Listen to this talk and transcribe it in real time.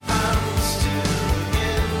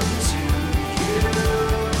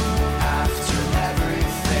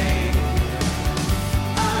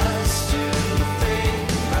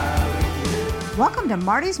Welcome to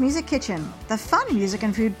Marty's Music Kitchen, the fun music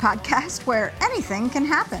and food podcast where anything can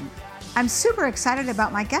happen. I'm super excited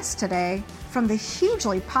about my guest today from the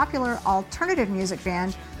hugely popular alternative music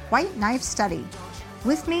band White Knife Study.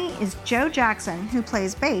 With me is Joe Jackson, who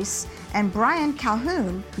plays bass, and Brian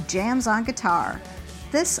Calhoun, who jams on guitar.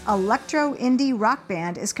 This electro-indie rock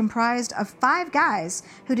band is comprised of 5 guys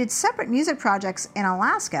who did separate music projects in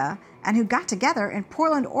Alaska and who got together in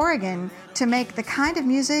Portland, Oregon to make the kind of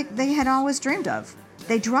music they had always dreamed of.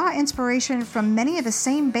 They draw inspiration from many of the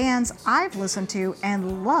same bands I've listened to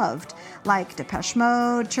and loved, like Depeche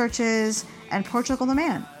Mode, Churches, and Portugal the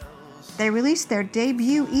Man. They released their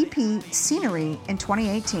debut EP, Scenery, in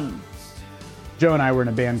 2018. Joe and I were in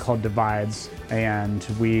a band called Divides, and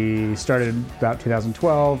we started about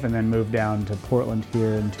 2012 and then moved down to Portland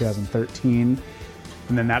here in 2013.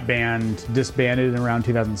 And then that band disbanded in around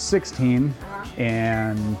 2016,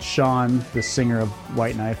 and Sean, the singer of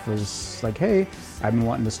White Knife, was like, hey, I've been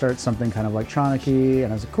wanting to start something kind of electronic-y,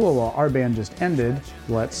 and I was like, cool, well, our band just ended,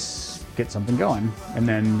 let's get something going. And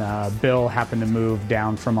then Bill happened to move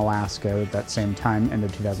down from Alaska at that same time, end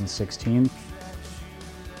of 2016.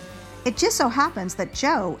 It just so happens that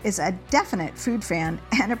Joe is a definite food fan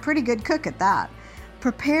and a pretty good cook at that.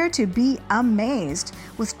 Prepare to be amazed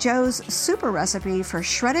with Joe's super recipe for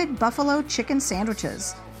shredded buffalo chicken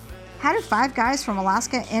sandwiches. How did 5 guys from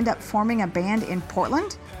Alaska end up forming a band in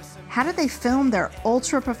Portland? How did they film their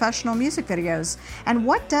ultra-professional music videos? And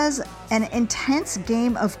what does an intense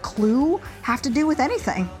game of Clue have to do with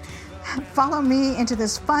anything? Follow me into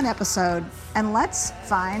this fun episode, and let's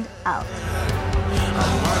find out.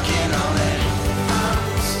 I'm working on it.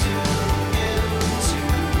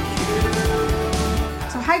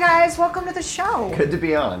 Hi guys, welcome to the show. Good to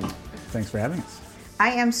be on. Thanks for having us.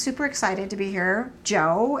 I am super excited to be here,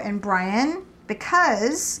 Joe and Brian,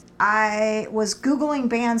 because I was Googling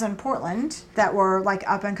bands in Portland that were like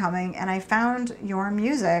up and coming, and I found your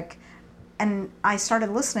music and I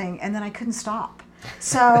started listening and then I couldn't stop.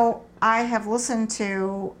 So I have listened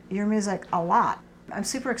to your music a lot. I'm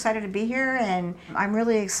super excited to be here, and I'm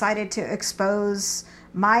really excited to expose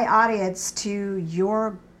my audience to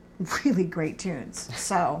your really great tunes.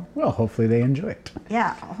 So well, hopefully they enjoy it.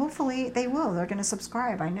 Yeah, hopefully they will. They're going to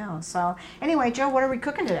subscribe, I know. So anyway, Joe, what are we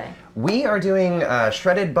cooking today? We are doing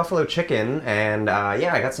shredded buffalo chicken, and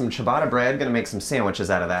I got some ciabatta bread. Gonna make some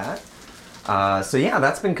sandwiches out of that. So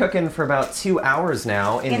that's been cooking for about 2 hours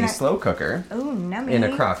now in the slow cooker. Ooh, nummy. In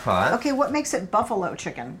a crock pot. Okay, what makes it buffalo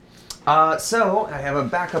chicken? So I have a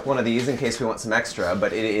backup one of these in case we want some extra,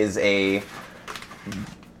 but it is a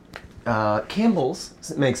Campbell's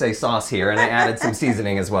makes a sauce here, and I added some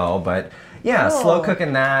seasoning as well, but cool. Slow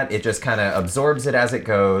cooking that, it just kind of absorbs it as it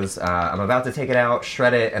goes. I'm about to take it out,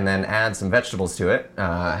 shred it, and then add some vegetables to it.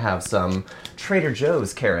 Have some Trader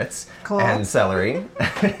Joe's carrots and celery.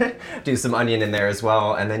 Do some onion in there as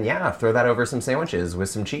well, and then throw that over some sandwiches with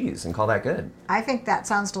some cheese and call that good. I think that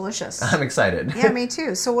sounds delicious. I'm excited. Yeah, me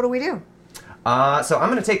too. So what do we do? So I'm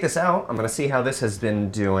going to take this out. I'm going to see how this has been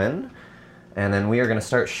doing. And then we are going to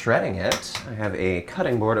start shredding it. I have a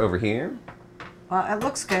cutting board over here. Well, it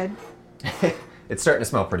looks good. It's starting to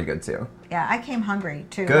smell pretty good, too. Yeah, I came hungry,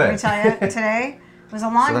 too. Good. Let me tell you, today it was a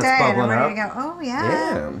long day, and I'm ready to go. Oh, yeah.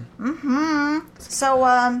 Yeah. Mm-hmm.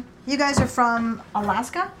 So, you guys are from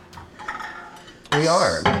Alaska? We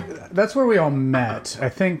are. That's where we all met. I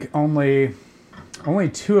think only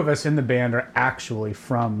 2 of us in the band are actually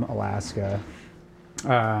from Alaska.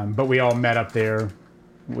 But we all met up there.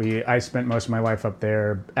 I spent most of my life up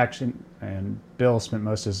there, actually, and Bill spent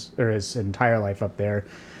his entire life up there.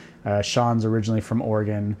 Sean's originally from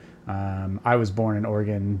Oregon. I was born in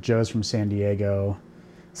Oregon. Joe's from San Diego.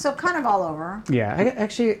 So kind of all over. Yeah, I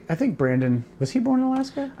think Brandon, was he born in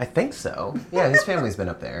Alaska? I think so. Yeah, his family's been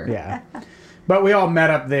up there. Yeah. But we all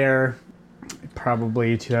met up there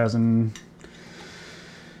probably 2000.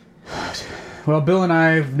 Well, Bill and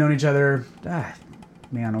I have known each other,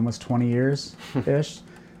 almost 20 years-ish.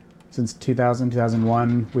 Since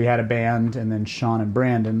 2001, we had a band, and then Sean and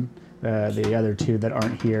Brandon, the other 2 that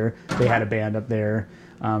aren't here, they had a band up there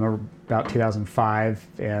about 2005,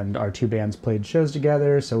 and our 2 bands played shows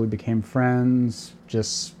together, so we became friends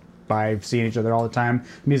just by seeing each other all the time.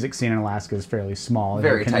 Music scene in Alaska is fairly small, as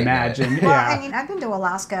you can imagine. Well, I mean, I've been to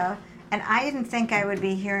Alaska, and I didn't think I would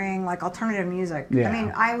be hearing like alternative music. Yeah. I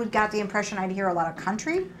mean, I got the impression I'd hear a lot of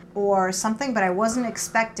country or something, but I wasn't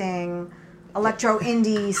expecting electro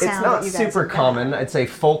indie sound. It's not that you guys super common. I'd say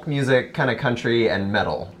folk music, kind of country, and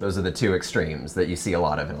metal. Those are the 2 extremes that you see a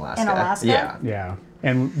lot of in Alaska. In Alaska? Yeah.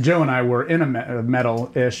 And Joe and I were in a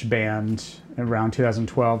metal-ish band around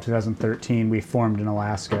 2012, 2013. We formed in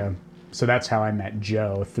Alaska So that's how I met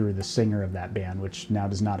Joe, through the singer of that band, which now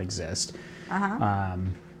does not exist.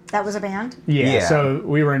 That was a band? Yeah. So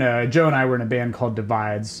Joe and I were in a band called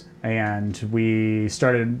Divides, and we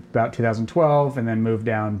started about 2012 and then moved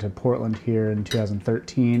down to Portland here in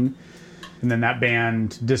 2013. And then that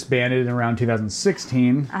band disbanded in around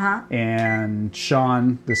 2016. And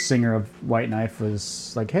Sean, the singer of White Knife,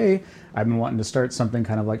 was like, hey, I've been wanting to start something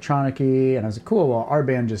kind of electronic-y. And I was like, cool, well, our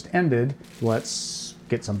band just ended. Let's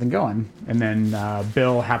get something going. And then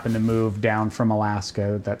Bill happened to move down from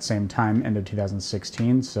Alaska at that same time, end of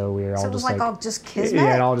 2016. So we were all So it was just all just kismet?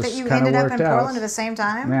 Yeah, it all just that you kind of ended up worked in out. Portland at the same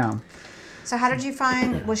time? Yeah. So how did you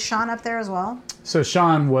find, was Sean up there as well? So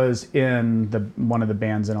Sean was in one of the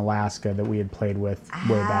bands in Alaska that we had played with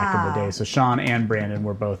way back in the day. So Sean and Brandon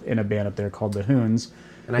were both in a band up there called the Hoons.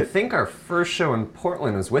 And I think our first show in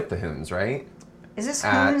Portland was with the Hoons, right? Is this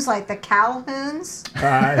Hoons like the Calhoons?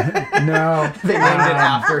 No. They named it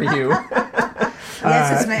after you.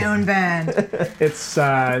 Yes, it's my own band. It's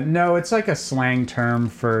no, it's like a slang term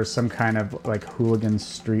for some kind of like hooligan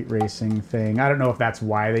street racing thing. I don't know if that's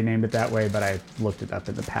why they named it that way, but I looked it up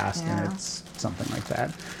in the past and it's something like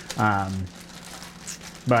that.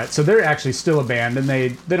 But so they're actually still a band, and they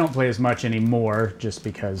don't play as much anymore just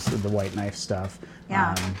because of the White Knife stuff.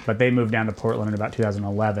 Yeah. But they moved down to Portland in about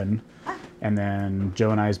 2011, and then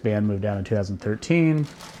Joe and I's band moved down in 2013,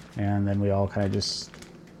 and then we all kind of just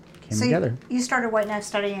came together. You started White Knife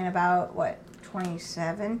studying in about, what,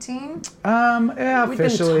 2017? Yeah, We've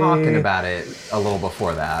officially. been talking about it a little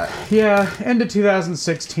before that. Yeah, end of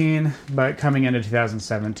 2016, but coming into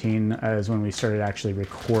 2017 is when we started actually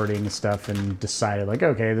recording stuff and decided, like,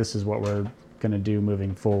 okay, this is what we're going to do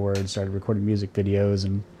moving forward. Started recording music videos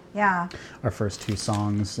and our first 2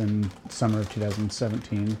 songs in summer of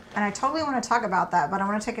 2017. And I totally want to talk about that, but I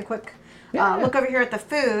want to take a quick look over here at the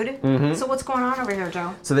food. So what's going on over here,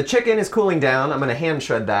 Joe? So the chicken is cooling down. I'm going to hand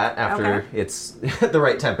shred that after it's the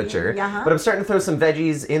right temperature. But I'm starting to throw some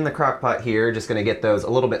veggies in the crock pot here. Just going to get those a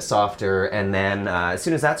little bit softer. And then as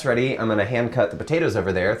soon as that's ready, I'm going to hand cut the potatoes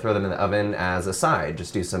over there, throw them in the oven as a side.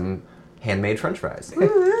 Just do some handmade French fries.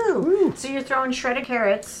 Ooh. So you're throwing shredded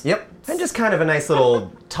carrots. Yep. And just kind of a nice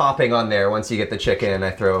little topping on there. Once you get the chicken,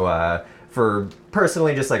 I throw, for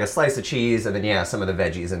personally, just like a slice of cheese, and then, some of the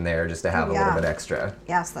veggies in there just to have a little bit extra.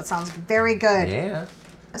 Yes, that sounds very good. Yeah.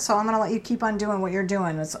 So I'm going to let you keep on doing what you're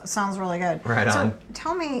doing. It sounds really good. Right on. So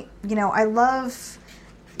tell me, I love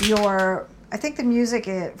I think the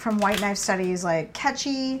music from White Knife Study is like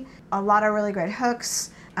catchy, a lot of really great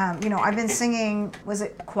hooks. I've been singing, was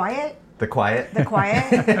it Quiet? The Quiet? The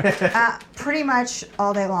Quiet. Pretty much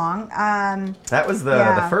all day long. That was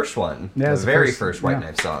the first one. Yeah, the very first White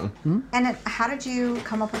Knife song. And how did you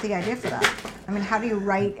come up with the idea for that? I mean, how do you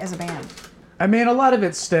write as a band? I mean, a lot of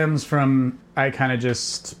it stems from, I kind of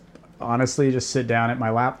just honestly just sit down at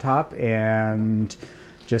my laptop and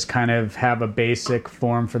just kind of have a basic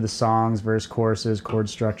form for the songs, verse, choruses, chord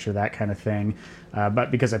structure, that kind of thing.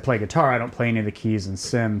 But because I play guitar, I don't play any of the keys and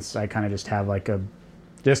synths. I kind of just have like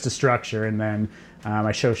just a structure, and then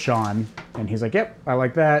I show Sean, and he's like, yep, I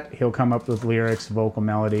like that. He'll come up with lyrics, vocal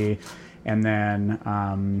melody, and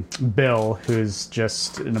then Bill, who's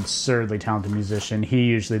just an absurdly talented musician, he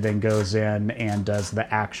usually then goes in and does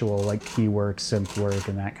the actual like key work, synth work,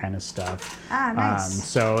 and that kind of stuff. Nice.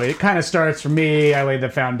 So it kind of starts for me, I lay the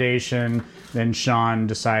foundation, then Sean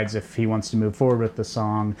decides if he wants to move forward with the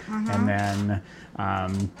song, and then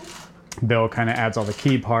Bill kind of adds all the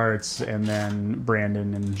key parts, and then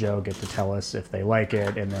Brandon and Joe get to tell us if they like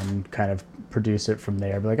it, and then kind of produce it from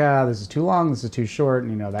there. Be like, this is too long, this is too short,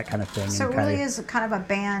 and that kind of thing. So and it really is kind of a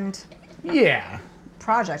band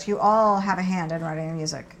project. You all have a hand in writing the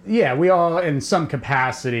music. Yeah, we all, in some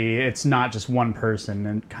capacity, it's not just one person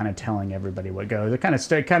and kind of telling everybody what goes. It kind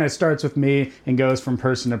of starts with me and goes from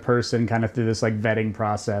person to person, kind of through this like vetting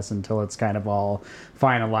process until it's kind of all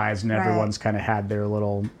finalized and everyone's kind of had their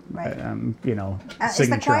little, signature is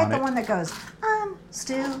the Quiet on it. The one that goes, I'm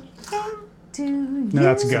still into you? No,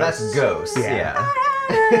 that's So that's Ghost. Yeah.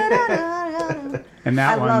 And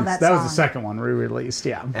that love that that was the song. second one we released,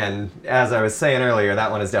 And as I was saying earlier,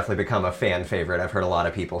 that one has definitely become a fan favorite. I've heard a lot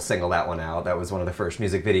of people single that one out. That was one of the first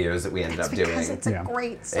music videos that we ended up doing. Because it's a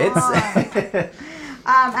great song. It's and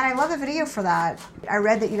I love the video for that. I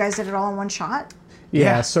read that you guys did it all in one shot.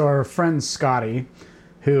 Yeah, so our friend Scotty,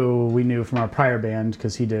 who we knew from our prior band,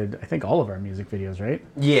 because he did, I think, all of our music videos, right?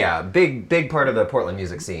 Yeah, big part of the Portland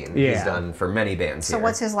music scene. Yeah. He's done for many bands So here.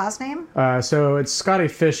 what's his last name? So it's Scotty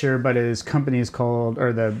Fisher, but his company is called,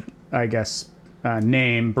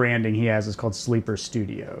 name branding he has is called Sleeper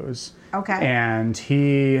Studios. Okay. And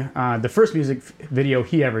he, the first music video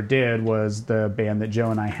he ever did was the band that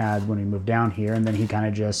Joe and I had when we moved down here, and then he kind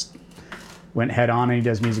of just went head on, and he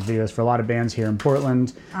does music videos for a lot of bands here in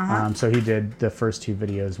Portland. So he did the first 2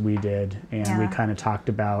 videos we did, and we kind of talked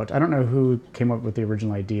about, I don't know who came up with the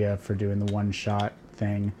original idea for doing the one-shot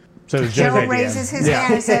thing. So it was Joe's idea. Joe raises his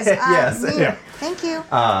hand and says, Yes. me. Yeah. Thank you.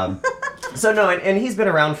 So no, and he's been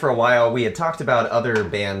around for a while. We had talked about other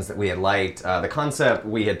bands that we had liked. The concept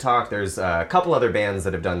we had talked, there's a couple other bands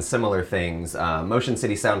that have done similar things. Motion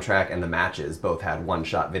City Soundtrack and The Matches both had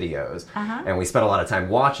one-shot videos. And we spent a lot of time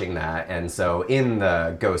watching that. And so in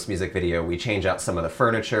the Ghost music video, we change out some of the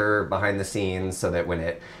furniture behind the scenes so that when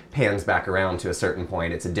it pans back around to a certain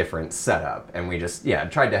point, it's a different setup. And we just,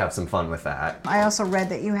 tried to have some fun with that. I also read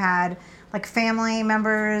that you had like family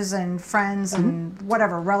members and friends and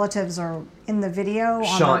whatever relatives are in the video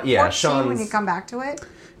on the porch scene when you come back to it.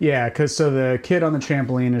 Yeah, because so the kid on the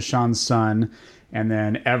trampoline is Sean's son, and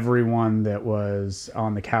then everyone that was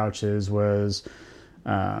on the couches was,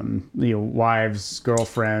 wives,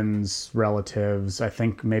 girlfriends, relatives. I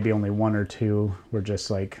think maybe only 1 or 2 were just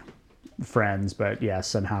like friends, but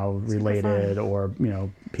somehow related, or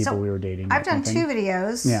people we were dating. I've done 2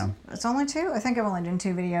 videos. Yeah, it's only 2. I think I've only done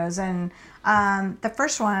 2 videos, and the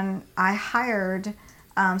first one I hired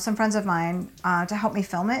some friends of mine to help me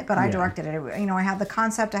film it, but I directed it. I had the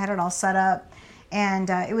concept, I had it all set up,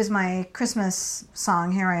 and it was my Christmas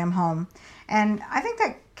song, "Here I Am Home," and I think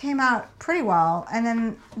that came out pretty well. And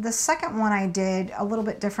then the second one I did a little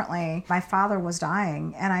bit differently. My father was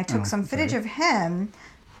dying, and I took some footage of him,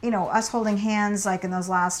 us holding hands like in those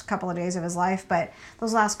last couple of days of his life, but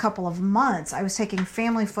those last couple of months I was taking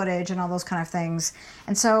family footage and all those kind of things.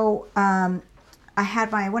 And so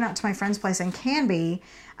I went out to my friend's place in Canby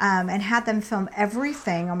and had them film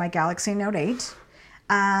everything on my Galaxy Note 8,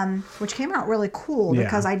 which came out really cool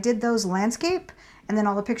because I did those landscape, and then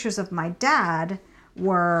all the pictures of my dad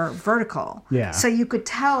were vertical. Yeah. So you could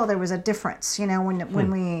tell there was a difference, when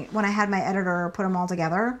I had my editor put them all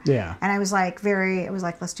together. Yeah. And I was like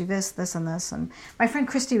let's do this, this, and this. And my friend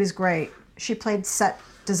Christy was great. She played set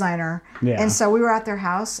designer. Yeah. And so we were at their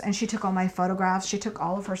house, and she took all my photographs. She took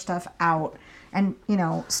all of her stuff out and,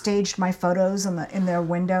 staged my photos in their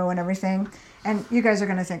window and everything. And you guys are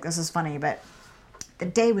going to think this is funny, but the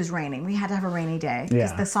day was raining. We had to have a rainy day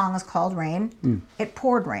because the song is called Rain. It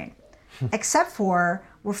poured rain. Except for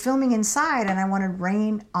we're filming inside, and I wanted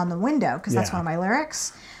rain on the window because that's one of my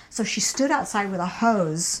lyrics. So she stood outside with a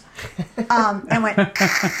hose and went. And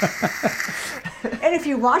if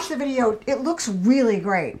you watch the video, it looks really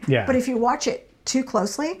great. Yeah. But if you watch it too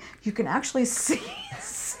closely, you can actually see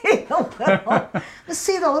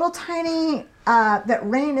the little tiny that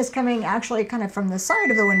rain is coming actually kind of from the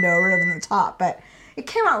side of the window rather than the top. But it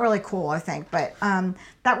came out really cool, I think. But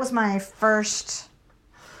that was my first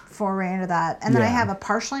foray into that. And then I have a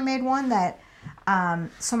partially made one that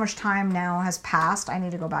so much time now has passed, I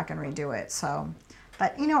need to go back and redo it. So,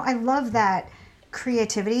 but I love that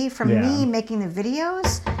creativity from me making the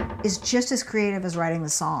videos is just as creative as writing the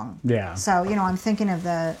song. Yeah. So, I'm thinking of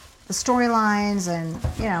the storylines and,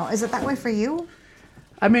 is it that way for you?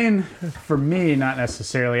 I mean, for me, not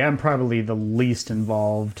necessarily. I'm probably the least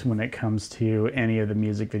involved when it comes to any of the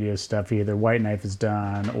music video stuff. Either White Knife is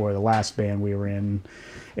done or the last band we were in.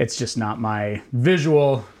 It's just not my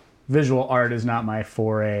visual art is not my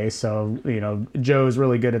foray. So, Joe's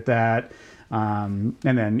really good at that. And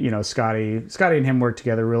then, Scotty and him worked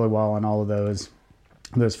together really well on all of those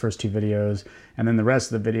first 2 videos. And then the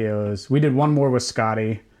rest of the videos, we did one more with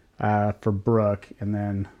Scotty for Brooke, and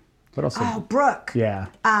then what else? Oh, Brooke. Yeah.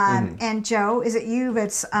 And Joe, is it you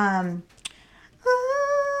that's are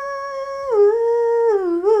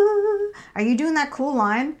you doing that cool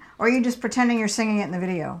line, or are you just pretending you're singing it in the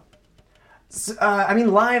video?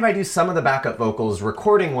 Live I do some of the backup vocals.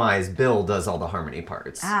 Recording-wise, Bill does all the harmony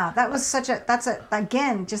parts. That was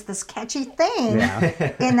again, just this catchy thing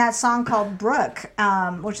in that song called Brooke,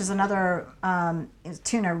 which is another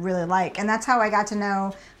tune I really like. And that's how I got to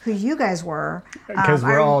know who you guys were. Because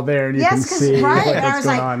we're all there and you can see right? what's And I was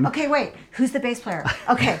going like, on. okay, wait, who's the bass player?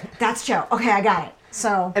 Okay, that's Joe. Okay, I got it.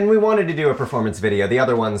 So. And we wanted to do a performance video. The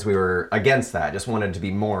other ones we were against that, just wanted to be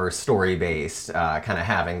more story-based, kind of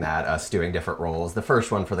having that, us doing different roles. The first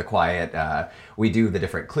one for The Quiet, we do the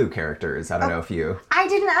different Clue characters. I don't know if you... I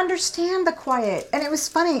didn't understand The Quiet, and it was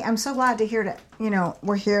funny. I'm so glad to hear that,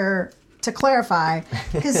 we're here to clarify,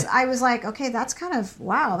 because I was like, okay, that's kind of,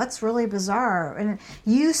 wow, that's really bizarre. And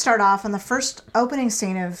you start off in the first opening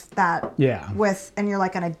scene of that and you're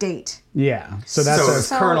like on a date. Yeah. So that's it's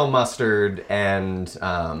Colonel Mustard and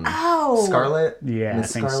Scarlet? Yeah,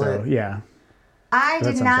 Miss I think Scarlet? so. Yeah. I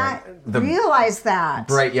did not realize that.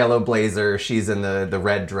 Bright yellow blazer, she's in the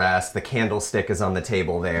red dress, the candlestick is on the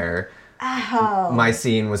table there. Oh. My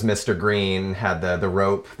scene was Mr. Green, had the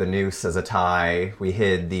rope, the noose as a tie. We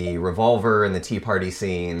hid the revolver in the tea party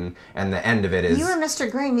scene, and the end of it is... You were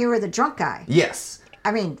Mr. Green, you were the drunk guy. Yes.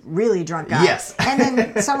 I mean, really drunk guy. Yes. And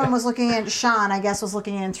then someone was looking in, Sean, I guess, was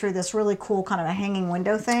looking in through this really cool kind of a hanging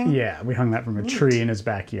window thing. Yeah, we hung that from a tree in his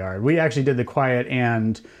backyard. We actually did the Quiet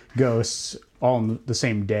and Ghosts all in the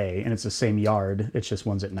same day, and it's the same yard. It's just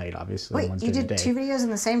one's at night, obviously. Wait, one's you during did the day. 2 videos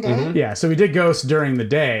in the same day? Mm-hmm. Yeah, so we did Ghosts during the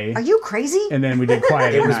day. Are you crazy? And then we did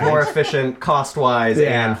Quiet It at was night. more efficient cost-wise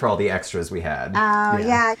Yeah. and for all the extras we had. Oh,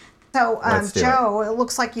 yeah. So, Let's do Joe, it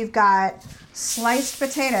looks like you've got sliced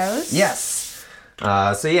potatoes. Yes.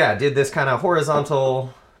 Did this kind of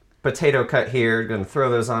horizontal potato cut here. Gonna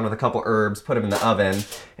throw those on with a couple herbs, put them in the oven,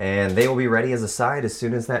 and they will be ready as a side as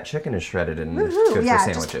soon as that chicken is shredded and good for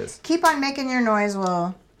sandwiches. Just keep on making your noise.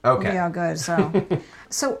 We'll be all good.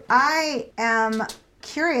 So I am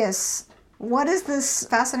curious. What is this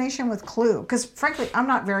fascination with Clue? Because frankly, I'm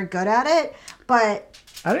not very good at it, but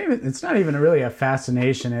it's not even really a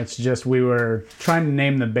fascination. It's just we were trying to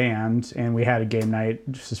name the band, and we had a game night,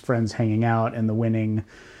 just as friends hanging out, and the winning,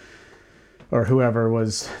 or whoever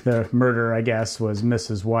was the murderer, I guess, was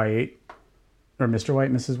Mrs. White. Or Mr.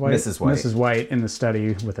 White, Mrs. White? Mrs. White. Mrs. White in the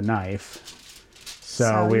study with a knife.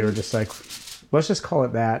 So we were just like, let's just call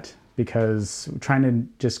it that, because trying to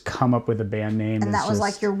just come up with a band name. And that was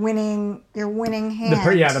like your winning hand.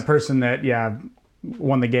 The person that,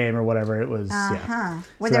 won the game or whatever it was.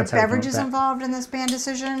 Were there beverages involved in this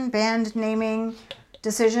band naming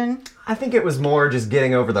decision? I think it was more just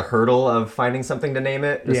getting over the hurdle of finding something to name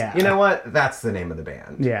it. You know what? That's the name of the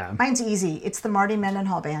band. Yeah. Mine's easy. It's the Marty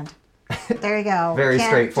Mendenhall Band. There you go. Very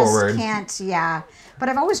straightforward. But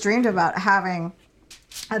I've always dreamed about having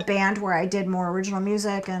a band where I did more original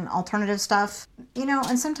music and alternative stuff.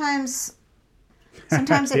 And sometimes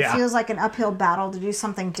it feels like an uphill battle to do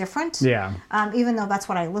something different. Yeah. Even though that's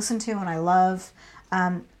what I listen to and I love.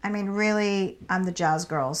 Really, I'm the jazz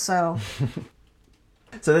girl, so...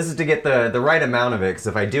 So this is to get the right amount of it, because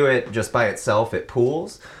if I do it just by itself, it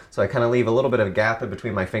pools. So I kind of leave a little bit of a gap in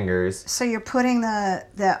between my fingers. So you're putting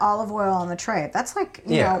the olive oil on the tray. That's like,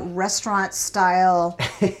 you know, restaurant style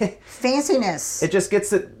fanciness. It just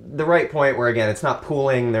gets at the right point where, again, it's not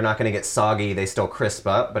pooling. They're not going to get soggy. They still crisp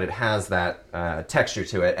up, but it has that texture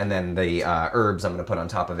to it. And then the herbs I'm going to put on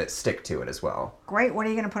top of it stick to it as well. Great. What are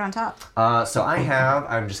you going to put on top?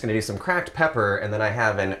 I'm just going to do some cracked pepper, and then I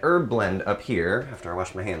have an herb blend up here after I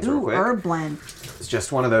wash my hands real quick. Herb blend. It's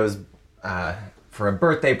just one of those... For a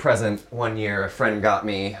birthday present one year, a friend got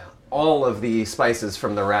me all of the spices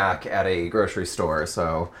from the rack at a grocery store,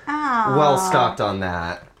 so well stocked on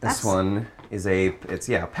that. This one is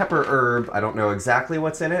pepper herb. I don't know exactly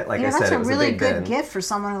what's in it. Like I said, it was a big bin. That's a really good gift for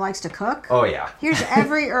someone who likes to cook. Oh yeah. Here's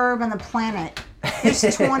every herb on the planet. Here's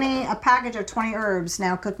a package of 20 herbs.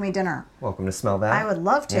 Now cook me dinner. Welcome to smell that. I would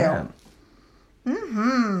love to.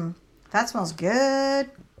 Yeah. That smells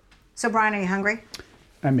good. So Brian, are you hungry?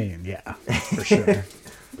 I mean, yeah, for sure.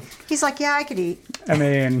 He's like, yeah, I could eat. I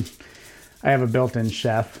mean, I have a built-in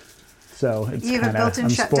chef, so it's You have a built-in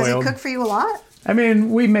chef. spoiled. Does he cook for you a lot? I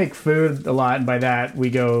mean, we make food a lot, and by that,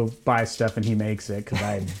 we go buy stuff and he makes it, because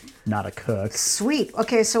I'm not a cook. Sweet.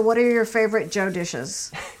 Okay, so what are your favorite Joe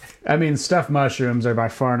dishes? I mean, stuffed mushrooms are by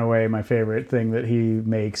far and away my favorite thing that he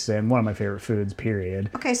makes, and one of my favorite foods,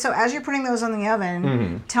 period. Okay, so as you're putting those in the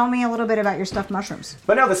oven, tell me a little bit about your stuffed mushrooms.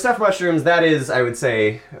 But no, the stuffed mushrooms, that is, I would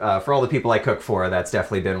say, for all the people I cook for, that's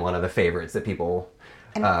definitely been one of the favorites that people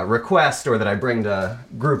request or that I bring to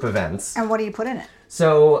group events. And what do you put in it?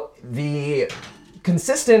 So the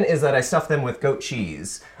consistent is that I stuff them with goat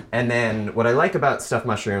cheese. And then what I like about stuffed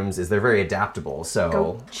mushrooms is they're very adaptable.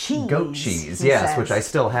 So Goat cheese, yes, which I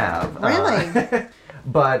still have. Really?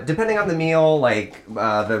 But depending on the meal, like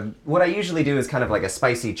what I usually do is kind of like a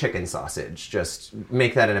spicy chicken sausage. Just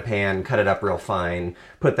make that in a pan, cut it up real fine,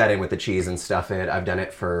 put that in with the cheese and stuff it. I've done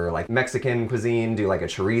it for like Mexican cuisine, do like a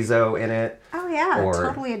chorizo in it. Oh yeah,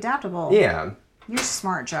 totally adaptable. Yeah. You're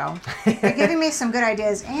smart, Joe. You're giving me some good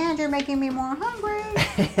ideas, and you're making me more hungry,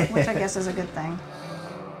 which I guess is a good thing.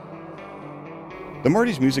 The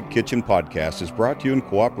Marty's Music Kitchen podcast is brought to you in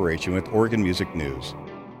cooperation with Oregon Music News.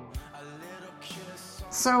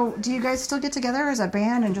 So, do you guys still get together as a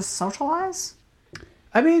band and just socialize?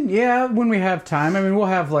 I mean, yeah, when we have time. I mean, we'll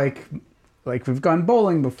have like like we've gone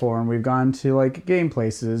bowling before and we've gone to like game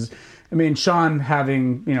places. I mean, Sean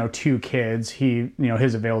having, 2 kids, he,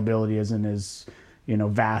 his availability isn't as,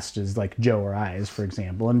 vast as like Joe or I's, for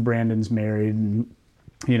example. And Brandon's married and,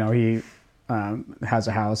 he has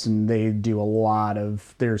a house and they do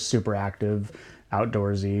they're super active,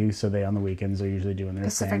 outdoorsy. So they, on the weekends, are usually doing their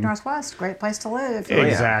Pacific thing. Northwest, great place to live.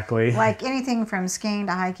 Exactly. Like anything from skiing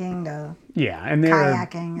to hiking to and they're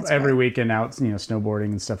kayaking. It's every great. weekend out,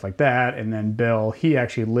 snowboarding and stuff like that. And then Bill, he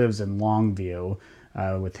actually lives in Longview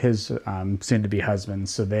with his soon-to-be husband.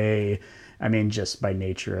 So they, just by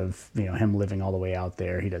nature of him living all the way out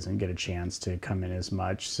there, he doesn't get a chance to come in as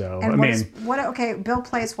much. So And Bill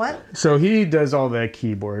plays what? So he does all the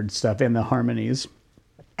keyboard stuff and the harmonies.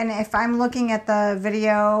 And if I'm looking at the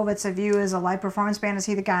video, it's a view as a live performance band. Is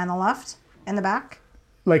he the guy on the left in the back?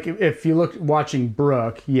 Like if you look watching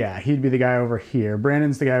Brooke, he'd be the guy over here.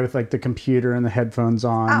 Brandon's the guy with like the computer and the headphones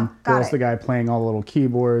on. Oh, got Bill's it. the guy playing all the little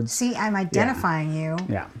keyboards. See, I'm identifying you.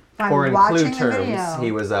 Yeah. I'm Or in watching Clue the video. terms,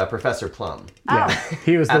 he was Professor Plum. Yeah.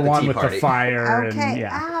 He was the At the one tea with party. the fire. Okay. And,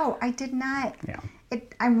 yeah. Ow, I did not. Yeah.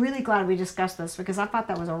 I'm really glad we discussed this because I thought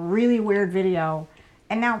that was a really weird video.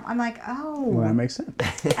 And now I'm like, Well, that makes sense.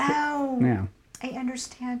 oh. Yeah. I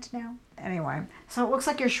understand now. Anyway, so it looks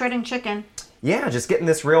like you're shredding chicken. Yeah, just getting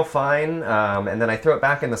this real fine, and then I throw it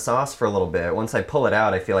back in the sauce for a little bit. Once I pull it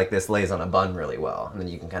out, I feel like this lays on a bun really well. And then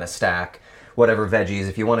you can kind of stack whatever veggies.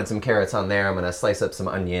 If you wanted some carrots on there, I'm going to slice up some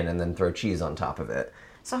onion and then throw cheese on top of it.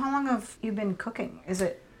 So how long have you been cooking? Is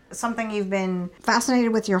it something you've been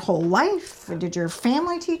fascinated with your whole life? Did your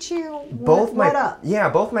family teach you? What up?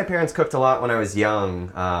 Both my parents cooked a lot when I was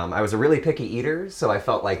young. I was a really picky eater, so I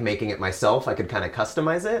felt like making it myself, I could kind of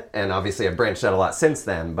customize it. And obviously I've branched out a lot since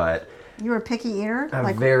then, but... You were a picky eater?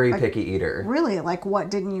 A very picky eater. Really? Like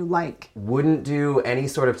what didn't you like? Wouldn't do any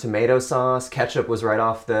sort of tomato sauce. Ketchup was right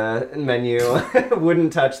off the menu.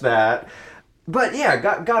 Wouldn't touch that. But yeah,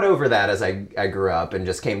 got over that as I grew up and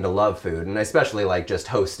just came to love food, and I especially like just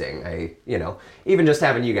hosting. Even just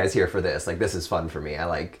having you guys here for this, like this is fun for me. I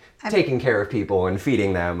like taking care of people and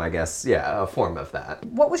feeding them, I guess, a form of that.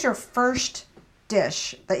 What was your first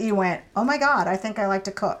dish that you went, oh my God, I think I like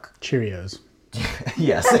to cook? Cheerios.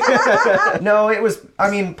 Yes. No, it was,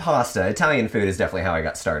 pasta. Italian food is definitely how I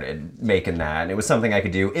got started making that. And it was something I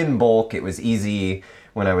could do in bulk. It was easy.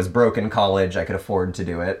 When I was broke in college, I could afford to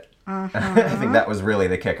do it. I think that was really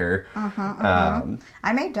the kicker.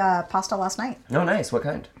 I made pasta last night. Oh, nice. What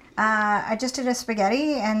kind? I just did a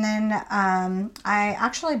spaghetti, and then I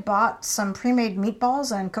actually bought some pre-made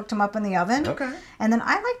meatballs and cooked them up in the oven. Okay. And then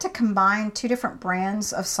I like to combine 2 different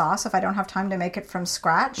brands of sauce if I don't have time to make it from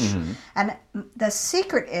scratch. Mm-hmm. And the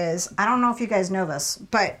secret is, I don't know if you guys know this,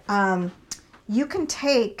 but you can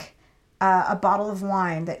take a bottle of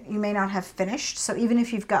wine that you may not have finished. So even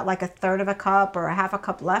if you've got like a third of a cup or a half a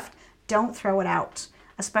cup left, don't throw it out,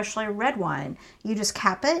 especially red wine. You just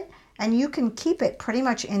cap it, and you can keep it pretty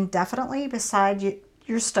much indefinitely beside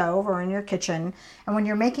your stove or in your kitchen. And when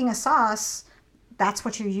you're making a sauce, that's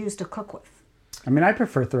what you use to cook with. I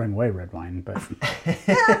prefer throwing away red wine, but...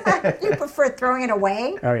 You prefer throwing it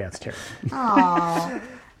away? Oh, yeah, it's terrible. Oh.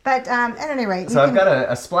 But at any rate... So I've got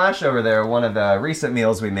a splash over there. One of the recent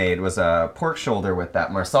meals we made was a pork shoulder with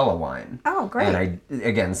that Marsala wine. Oh, great. And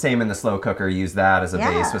again, same in the slow cooker, use that as a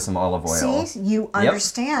base with some olive oil. See, you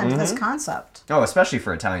understand this concept. Oh, especially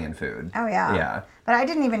for Italian food. Oh, yeah. Yeah. But I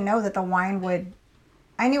didn't even know that the wine would...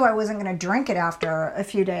 I knew I wasn't going to drink it after a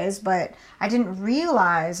few days, but I didn't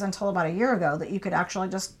realize until about a year ago that you could actually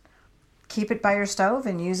just keep it by your stove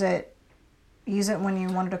and use it when you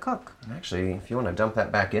wanted to cook. Actually, if you want to dump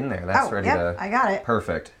that back in there, that's ready to... I got it.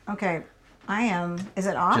 Perfect. Okay. Is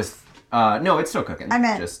it off? Just, no, it's still cooking. I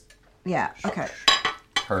meant... Just... Yeah, okay.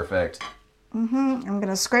 Perfect. I'm going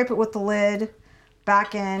to scrape it with the lid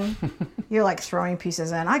back in. You're like throwing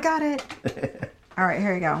pieces in. I got it. All right,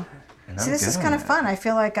 here you go. See, this is kind of fun. I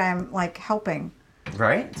feel like I'm like helping.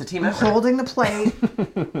 Right? It's a team effort. Holding the plate.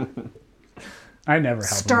 I never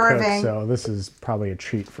help him cook, so this is probably a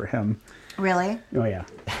treat for him. Really? Oh, yeah.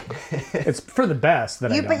 It's for the best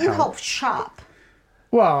that I don't But you help shop.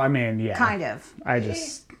 Well, yeah. Kind of. I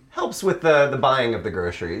just... Helps with the buying of the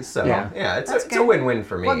groceries, so yeah, it's a win-win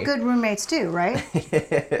for me. What good roommates do, right?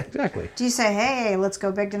 Exactly. Do you say, hey, let's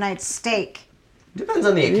go big tonight, steak? Depends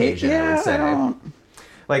on the occasion, I would say. Yeah.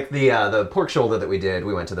 Like the pork shoulder that we did,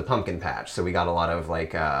 we went to the pumpkin patch, so we got a lot of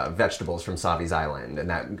like vegetables from Savi's Island, and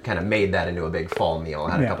that kind of made that into a big fall meal.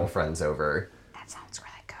 I had a couple friends over. That sounds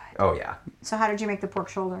really good. Oh yeah. So how did you make the pork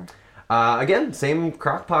shoulder? Again, same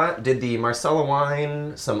crock pot. Did the Marsala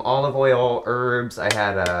wine, some olive oil, herbs. I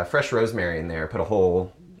had fresh rosemary in there. Put a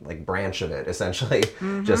whole like branch of it essentially,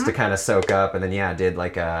 just to kind of soak up. And then did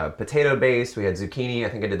like a potato base. We had zucchini. I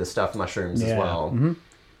think I did the stuffed mushrooms as well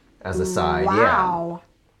as a side. Wow.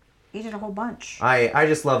 You did a whole bunch. I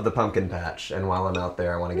just love the pumpkin patch, and while I'm out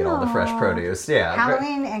there, I want to get all the fresh produce. Yeah.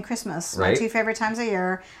 Halloween and Christmas, my two favorite times of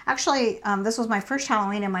year. Actually, this was my first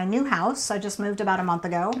Halloween in my new house. I just moved about a month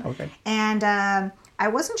ago. Okay. And I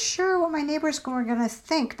wasn't sure what my neighbors were going to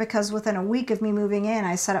think, because within a week of me moving in,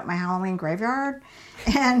 I set up my Halloween graveyard.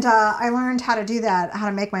 And I learned how to do that, how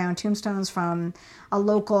to make my own tombstones from a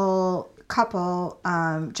local couple,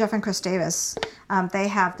 Jeff and Chris Davis. They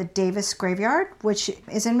have the Davis Graveyard, which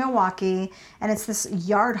is in Milwaukee, and it's this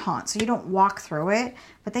yard haunt, so you don't walk through it,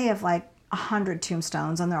 but they have like 100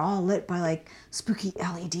 tombstones, and they're all lit by like spooky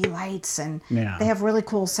LED lights, and they have really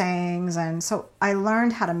cool sayings. And so I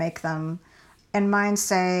learned how to make them, and mine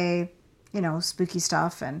say, you know, spooky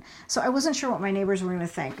stuff. And so I wasn't sure what my neighbors were going to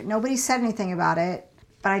think. Nobody said anything about it,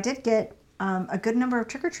 but I did get a good number of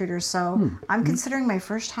trick-or-treaters, so I'm considering my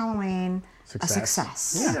first Halloween a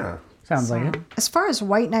success. Yeah. Sounds like it. As far as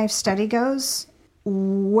White Knife Study goes,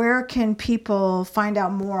 where can people find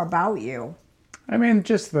out more about you? I mean,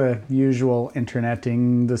 just the usual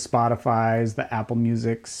interneting, the Spotifys, the Apple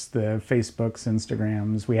Musics, the Facebooks,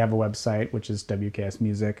 Instagrams. We have a website, which is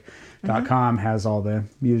wksmusic.com, has all the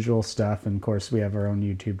usual stuff. And of course, we have our own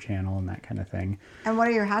YouTube channel and that kind of thing. And what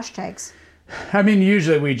are your hashtags? I mean,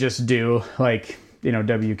 usually we just do like, you know,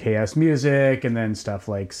 WKS Music, and then stuff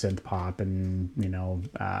like synth pop and, you know,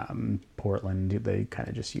 Portland, the kind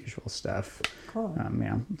of just usual stuff. Cool.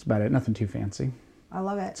 Yeah, that's about it. Nothing too fancy. I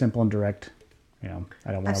love it. Simple and direct. You know,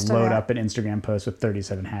 I don't want to load up an Instagram post with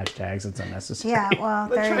 37 hashtags. It's unnecessary. Yeah, well,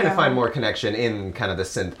 But trying to find more connection in kind of the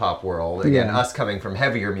synth pop world. Again, us coming from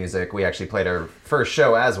heavier music, we actually played our first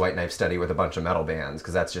show as White Knife Study with a bunch of metal bands,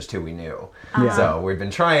 because that's just who we knew. So we've been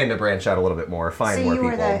trying to branch out a little bit more, find more people.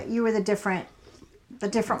 You were the different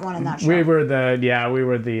one in that show. We were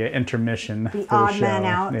the intermission. The for odd the man show.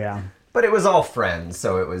 out. Yeah. But it was all friends,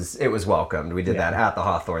 so it was welcomed. We did that at the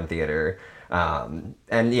Hawthorne Theater.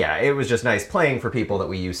 And yeah, it was just nice playing for people that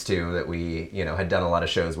we used to, that we, you know, had done a lot of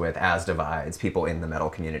shows with as Divides, people in the metal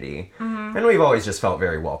community. And we've always just felt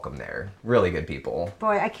very welcome there. Really good people.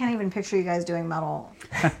 Boy, I can't even picture you guys doing metal.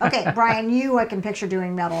 Okay, Brian, I can picture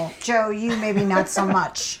doing metal. Joe, you maybe not so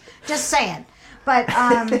much. Just saying. But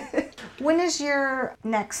when is your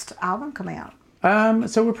next album coming out?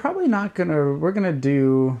 So we're probably do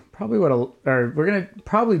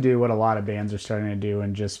what a lot of bands are starting to do,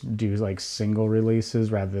 and just do like single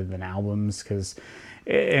releases rather than albums, because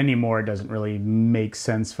anymore it doesn't really make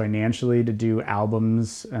sense financially to do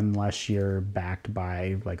albums unless you're backed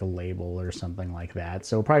by like a label or something like that.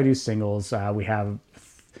 So we'll probably do singles. We have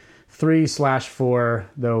 3/4,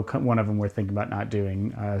 though one of them we're thinking about not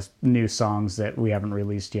doing, new songs that we haven't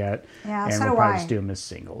released yet. Yeah, and so we'll do probably I. just do them as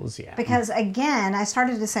singles. Yeah. Because again, I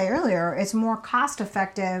started to say earlier, it's more cost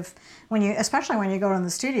effective especially when you go in the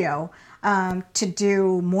studio, to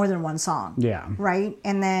do more than one song. Yeah. Right?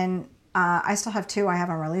 And then I still have 2 I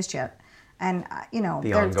haven't released yet. And, you know,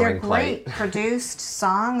 The they're ongoing great plight. produced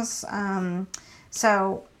songs.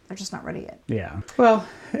 So they're just not ready yet. Yeah. Well,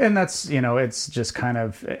 and that's, you know, it's just kind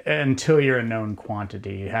of, until you're a known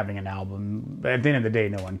quantity, having an album, at the end of the day,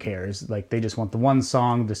 no one cares. Like, they just want the one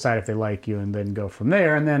song, decide if they like you, and then go from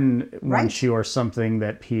there. And then once you are something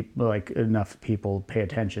that enough people pay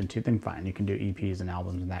attention to, then fine, you can do EPs and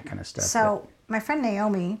albums and that kind of stuff. So my friend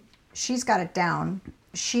Naomi, she's got it down.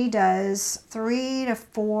 She does 3 to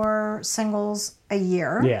 4 singles a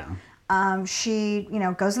year. Yeah. She, you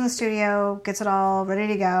know, goes in the studio, gets it all ready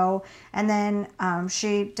to go, and then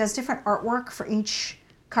she does different artwork for each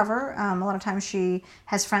cover. A lot of times she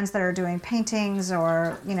has friends that are doing paintings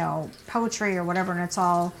or, you know, poetry or whatever, and it's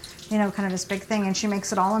all, you know, kind of this big thing, and she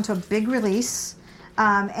makes it all into a big release.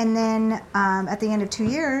 And then at the end of 2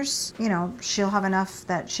 years, you know, she'll have enough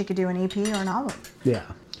that she could do an EP or an album. Yeah.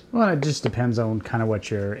 Well, it just depends on kind of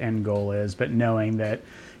what your end goal is, but knowing that,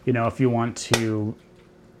 you know, if you want to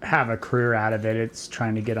have a career out of it, it's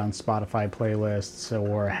trying to get on Spotify playlists,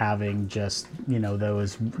 or having just, you know,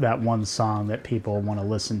 that one song that people want to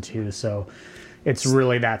listen to. So it's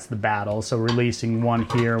really, that's the battle. So releasing one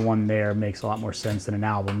here, one there makes a lot more sense than an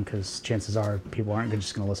album, because chances are people aren't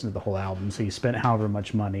just going to listen to the whole album. So you spent however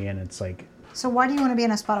much money, and it's like... So why do you want to be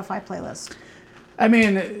in a Spotify playlist? I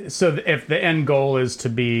mean, so if the end goal is to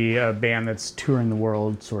be a band that's touring the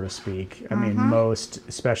world, so to speak, I mean, most,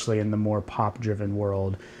 especially in the more pop-driven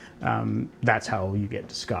world, that's how you get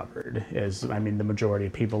discovered. The majority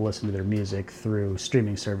of people listen to their music through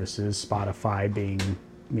streaming services, Spotify being,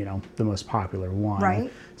 the most popular one.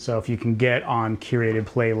 Right. So if you can get on curated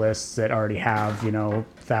playlists that already have,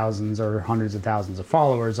 thousands or hundreds of thousands of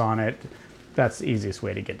followers on it, that's the easiest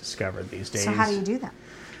way to get discovered these days. So how do you do that?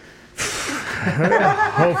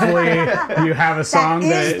 Hopefully you have a song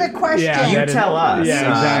that is the question. Yeah, You tell us. Yeah,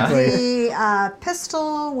 exactly. The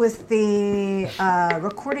pistol with the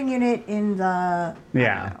recording unit in the...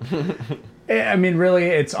 Yeah. I mean, really,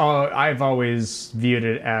 it's all. I've always viewed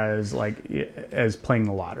it as as playing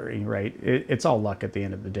the lottery, right? It's all luck at the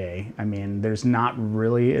end of the day. I mean, there's not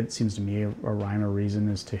really, it seems to me, a rhyme or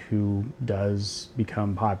reason as to who does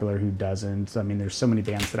become popular, who doesn't. I mean, there's so many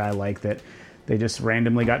bands that I like that they just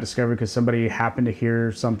randomly got discovered because somebody happened to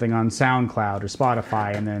hear something on SoundCloud or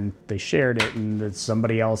Spotify, and then they shared it, and it's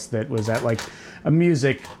somebody else that was at a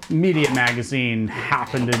music media magazine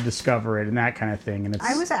happened to discover it, and that kind of thing. And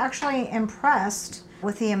I was actually impressed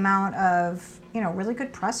with the amount of really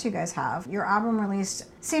good press you guys have. Your album release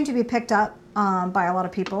seemed to be picked up by a lot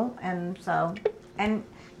of people, and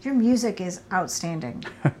your music is outstanding.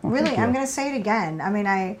 Really, I'm going to say it again. I mean,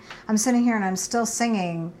 I'm sitting here and I'm still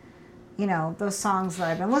singing those songs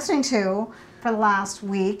that I've been listening to for the last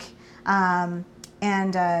week. I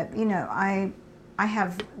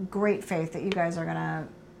have great faith that you guys are gonna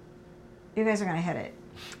hit it.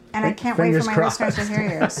 And I can't wait for my listeners to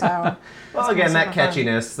hear you. So well, again, that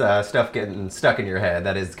catchiness, stuff getting stuck in your head,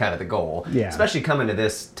 that is kind of the goal. Yeah. Especially coming to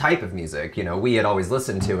this type of music. We had always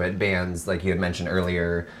listened to it, bands like you had mentioned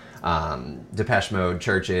earlier, Depeche Mode,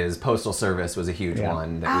 Churches, Postal Service was a huge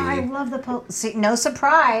one. I love the no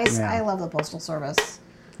surprise. Yeah. I love the Postal Service.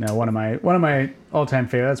 No, one of my all-time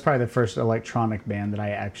favorite. That's probably the first electronic band that I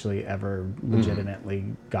actually ever legitimately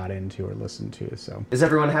got into or listened to. So, is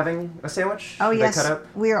everyone having a sandwich? Oh yes, cut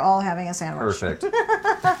up? We are all having a sandwich. Perfect.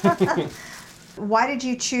 Why did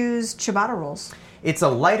you choose ciabatta rolls? It's a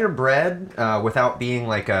lighter bread without being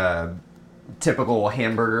like a typical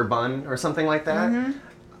hamburger bun or something like that.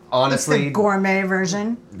 Honestly, it's the gourmet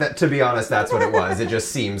version. To be honest, that's what it was. It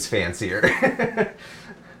just seems fancier.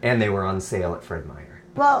 And they were on sale at Fred Meyer.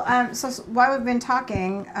 Well, so while we've been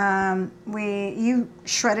talking, we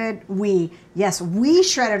shredded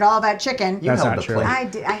all that chicken. You held the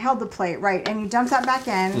plate. I held the plate, right, and you dumped that back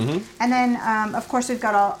in. And then, of course, we've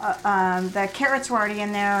got all the carrots were already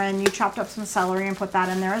in there, and you chopped up some celery and put that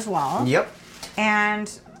in there as well. Yep.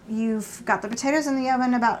 And you've got the potatoes in the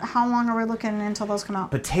oven. About how long are we looking until those come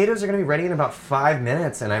out? Potatoes are going to be ready in about 5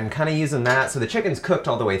 minutes, and I'm kind of using that. So the chicken's cooked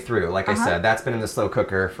all the way through. Like I said, that's been in the slow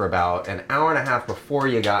cooker for about an hour and a half before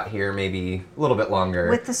you got here, maybe a little bit longer.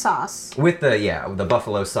 With the sauce. With the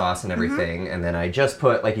buffalo sauce and everything. And then I just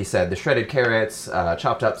put, like you said, the shredded carrots,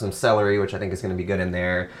 chopped up some celery, which I think is going to be good in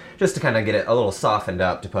there, just to kind of get it a little softened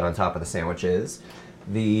up to put on top of the sandwiches.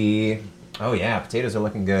 Oh yeah, potatoes are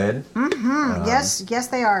looking good. Yes,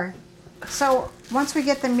 they are. So once we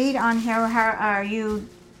get the meat on here,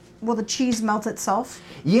 will the cheese melt itself?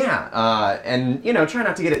 Yeah, and try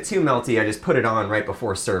not to get it too melty. I just put it on right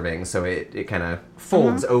before serving, so it kind of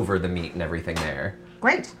folds over the meat and everything there.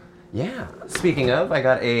 Great. Yeah. Speaking of, I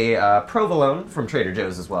got a provolone from Trader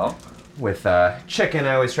Joe's as well. With chicken,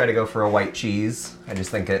 I always try to go for a white cheese. I just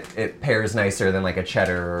think it pairs nicer than like a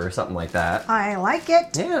cheddar or something like that. I like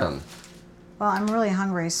it. Yeah. Well, I'm really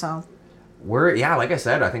hungry, so. Like I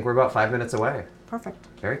said, I think we're about 5 minutes away. Perfect.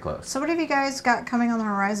 Very close. So what have you guys got coming on the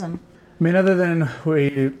horizon? I mean, other than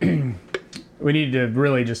we need to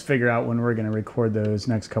really just figure out when we're going to record those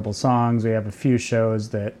next couple songs. We have a few shows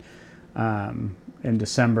that in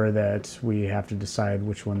December that we have to decide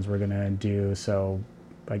which ones we're going to do. So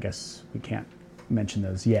I guess we can't mention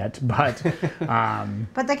those yet, but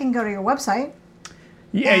but they can go to your website.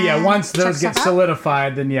 Yeah. Once those get stuff out?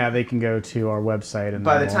 solidified, then yeah, they can go to our website. And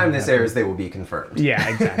by the time this airs, they will be confirmed. Yeah,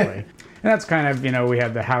 exactly. And that's kind of we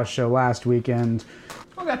had the house show last weekend.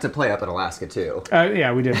 I got to play up in Alaska too.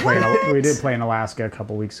 Yeah, we did play. We did play in Alaska a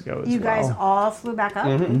couple weeks ago as well. You guys all flew back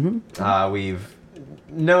up. We've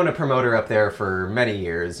known a promoter up there for many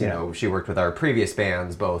years. You know, she worked with our previous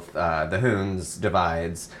bands, both the Hoons,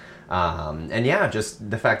 Divides. And yeah,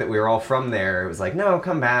 just the fact that we were all from there, it was like, no,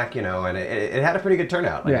 come back, and it had a pretty good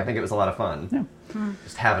turnout. I think it was a lot of fun. Yeah.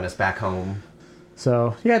 Just having us back home.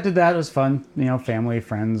 So yeah, did that. It was fun. Family,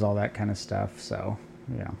 friends, all that kind of stuff. So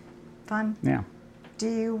yeah. Fun. Yeah. Do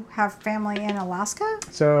you have family in Alaska?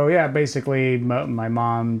 So yeah, basically my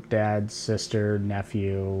mom, dad, sister,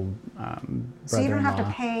 nephew, brother-in-law. So you don't have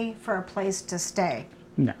to pay for a place to stay?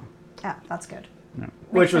 No. Yeah, that's good. No.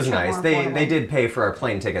 Which was nice. They did pay for our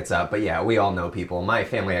plane tickets up, but yeah, we all know people. My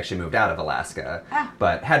family actually moved out of Alaska,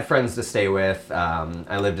 but had friends to stay with.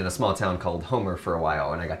 I lived in a small town called Homer for a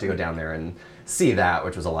while, and I got to go down there and see that,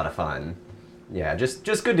 which was a lot of fun. Yeah,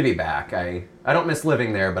 just good to be back. I don't miss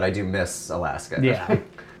living there, but I do miss Alaska. Yeah.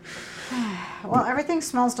 Well, everything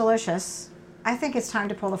smells delicious. I think it's time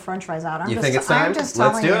to pull the french fries out. You think it's time? I'm just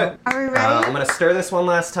Let's telling do you. it. Are we ready? I'm going to stir this one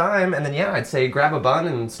last time, and then, yeah, I'd say grab a bun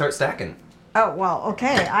and start stacking. Oh, well,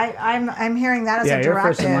 okay. I'm hearing that as Yeah, a you're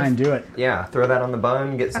directive. first in line. Do it. Yeah, throw that on the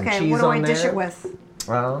bun, get some Okay, cheese what do on I there. dish it with?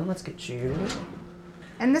 Let's get you...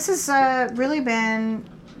 And this has really been,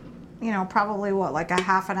 probably like a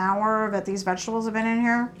half an hour that these vegetables have been in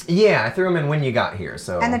here. Yeah, I threw them in when you got here,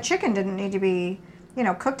 so... And the chicken didn't need to be,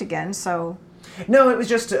 cooked again, so... No, it was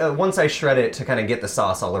just once I shred it to kind of get the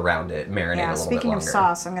sauce all around it, marinate a little bit longer. Speaking of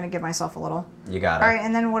sauce, I'm going to give myself a little. You got it. All right,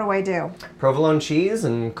 and then what do I do? Provolone cheese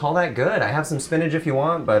and call that good. I have some spinach if you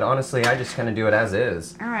want, but honestly, I just kind of do it as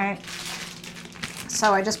is. All right.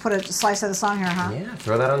 So I just put a slice of this on here, huh? Yeah,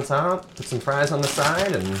 throw that on top, put some fries on the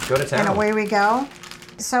side, and go to town. And away we go.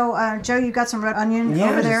 So, Joe, you got some red onion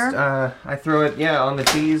over there? I throw it, on the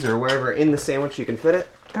cheese or wherever in the sandwich you can fit it.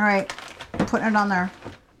 All right, I'm putting it on there.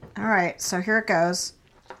 All right, so here it goes.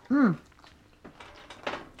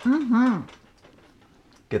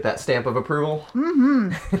 Get that stamp of approval.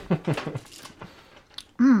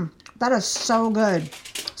 That is so good.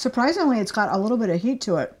 Surprisingly, it's got a little bit of heat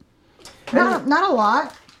to it. Not a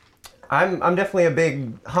lot. I'm definitely a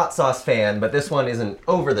big hot sauce fan, but this one isn't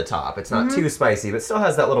over the top. It's not too spicy, but still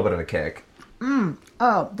has that little bit of a kick.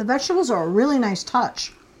 Oh, the vegetables are a really nice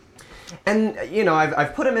touch. And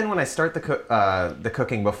I've put them in when I start the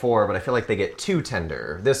cooking before, but I feel like they get too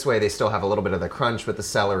tender. This way, they still have a little bit of the crunch with the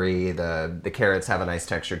celery. The carrots have a nice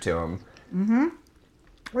texture to them.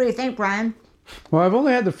 What do you think, Brian? Well, I've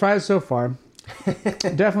only had the fries so far.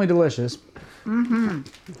 Definitely delicious.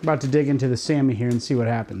 About to dig into the Sammy here and see what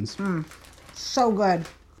happens. So good.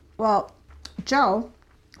 Well, Joe,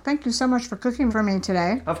 thank you so much for cooking for me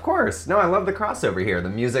today. Of course. No, I love the crossover here.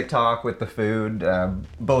 The music talk with the food.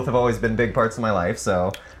 Both have always been big parts of my life.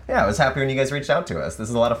 So, yeah, I was happy when you guys reached out to us. This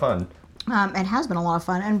is a lot of fun. It has been a lot of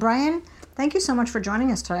fun. And Brian, thank you so much for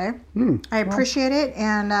joining us today. I appreciate it.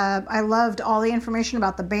 And I loved all the information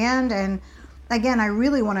about the band. And again, I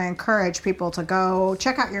really want to encourage people to go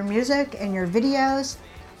check out your music and your videos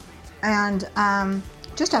and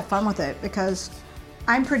just have fun with it, because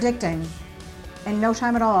I'm predicting in no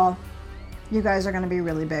time at all, you guys are going to be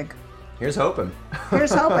really big. Here's hoping.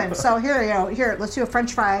 Here's hoping. So here, let's do a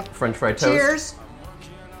French fry. French fry toast. Cheers.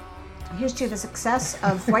 Here's to the success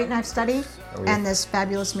of White Knife Study and this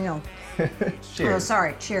fabulous meal. Cheers. Oh,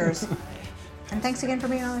 sorry. Cheers. And thanks again for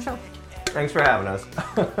being on the show. Thanks for having us.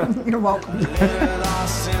 You're welcome.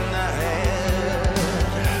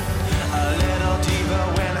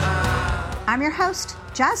 I'm your host,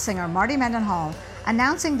 jazz singer Marty Mendenhall,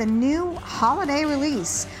 announcing the new holiday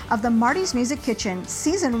release of the Marty's Music Kitchen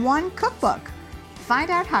Season 1 Cookbook. Find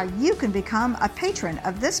out how you can become a patron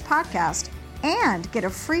of this podcast and get a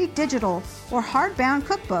free digital or hardbound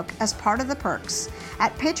cookbook as part of the perks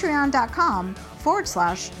at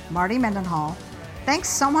patreon.com/Marty Mendenhall. Thanks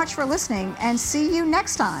so much for listening, and see you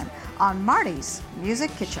next time on Marty's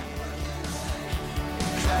Music Kitchen.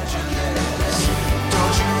 Don't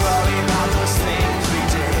you worry about those things we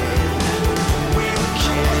did. We were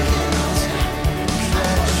kids.